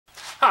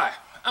Hi,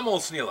 I'm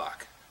Old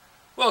Sneelock.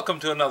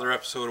 Welcome to another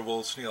episode of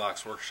Old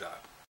Sneelock's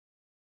Workshop.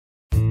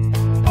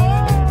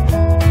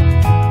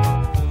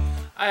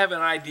 I have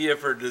an idea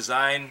for a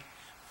design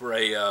for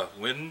a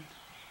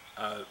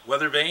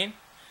weather vane,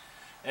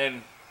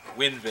 and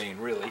wind vane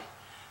really,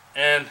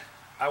 and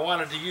I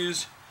wanted to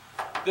use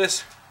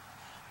this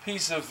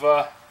piece of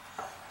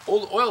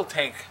old oil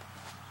tank,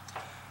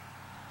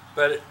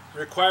 but it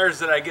requires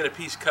that I get a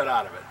piece cut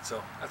out of it,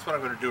 so that's what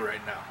I'm going to do right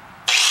now.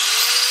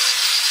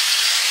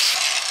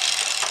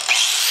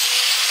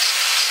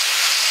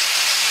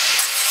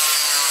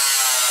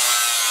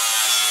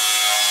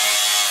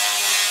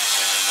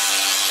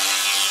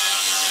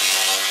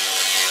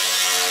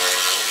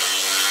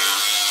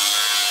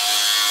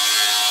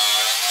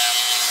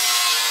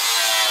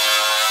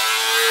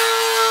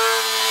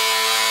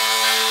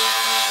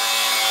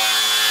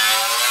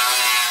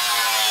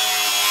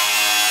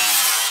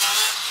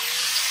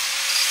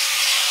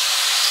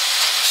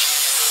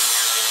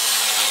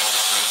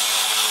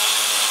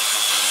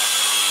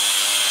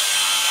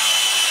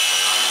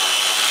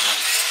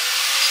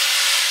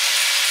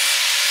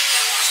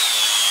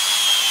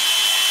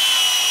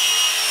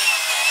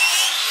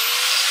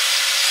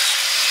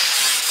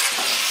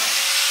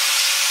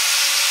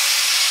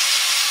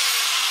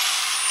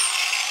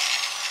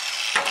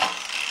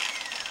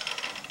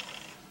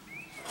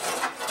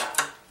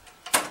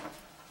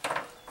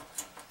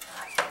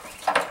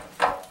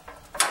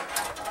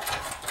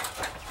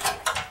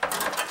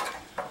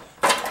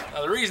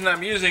 Now, the reason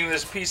I'm using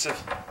this piece of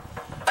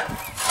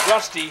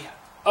rusty,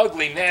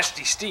 ugly,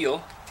 nasty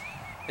steel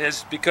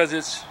is because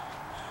it's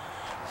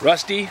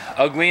rusty,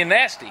 ugly, and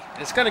nasty.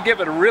 It's going to give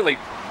it a really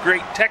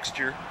great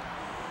texture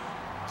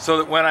so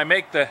that when I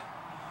make the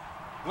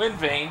wind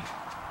vane,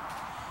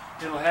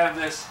 it'll have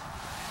this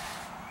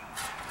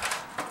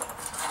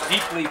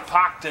deeply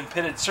pocked and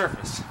pitted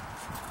surface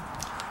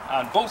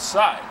on both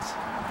sides.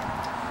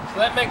 So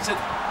that makes it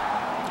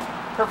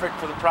perfect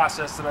for the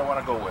process that I want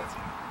to go with.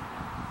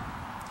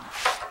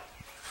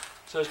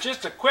 So it's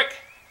just a quick,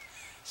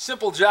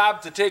 simple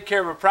job to take care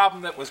of a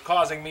problem that was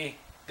causing me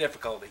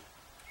difficulty.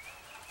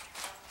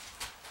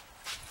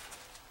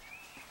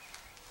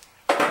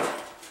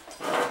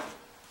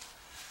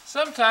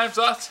 Sometimes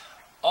that's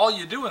all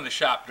you do in the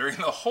shop during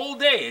the whole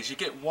day is you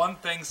get one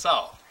thing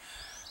solved.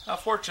 Now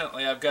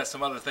fortunately I've got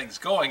some other things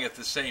going at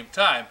the same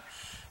time,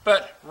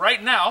 but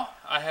right now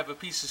I have a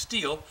piece of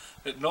steel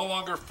that no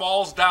longer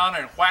falls down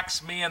and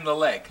whacks me in the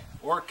leg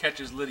or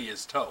catches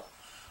Lydia's toe,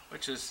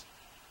 which is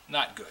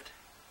not good.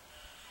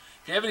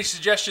 If you have any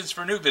suggestions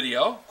for a new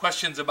video,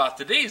 questions about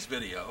today's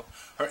video,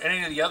 or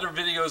any of the other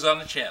videos on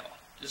the channel,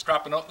 just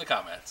drop a note in the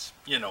comments.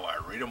 You know I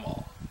read them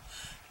all.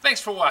 Thanks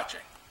for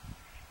watching.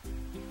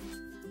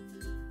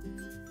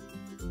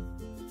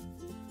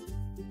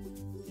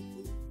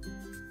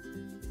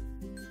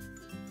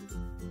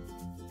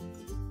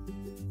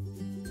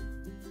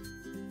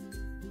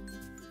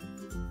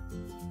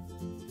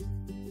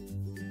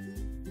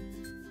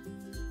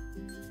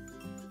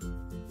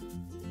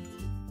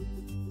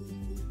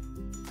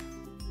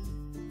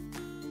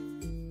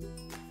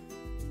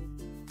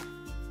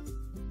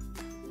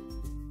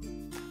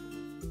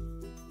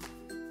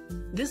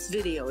 This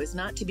video is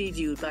not to be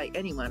viewed by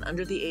anyone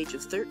under the age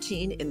of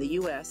 13 in the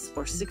U.S.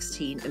 or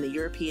 16 in the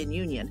European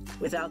Union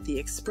without the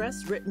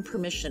express written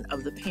permission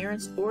of the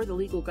parents or the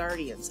legal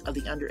guardians of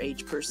the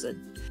underage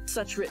person.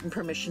 Such written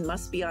permission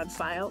must be on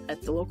file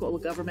at the local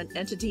government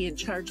entity in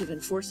charge of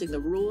enforcing the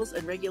rules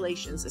and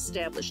regulations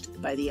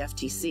established by the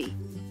FTC.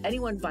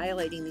 Anyone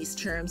violating these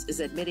terms is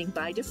admitting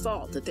by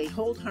default that they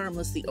hold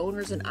harmless the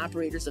owners and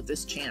operators of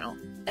this channel.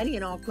 Any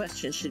and all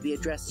questions should be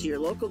addressed to your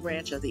local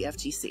branch of the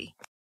FTC.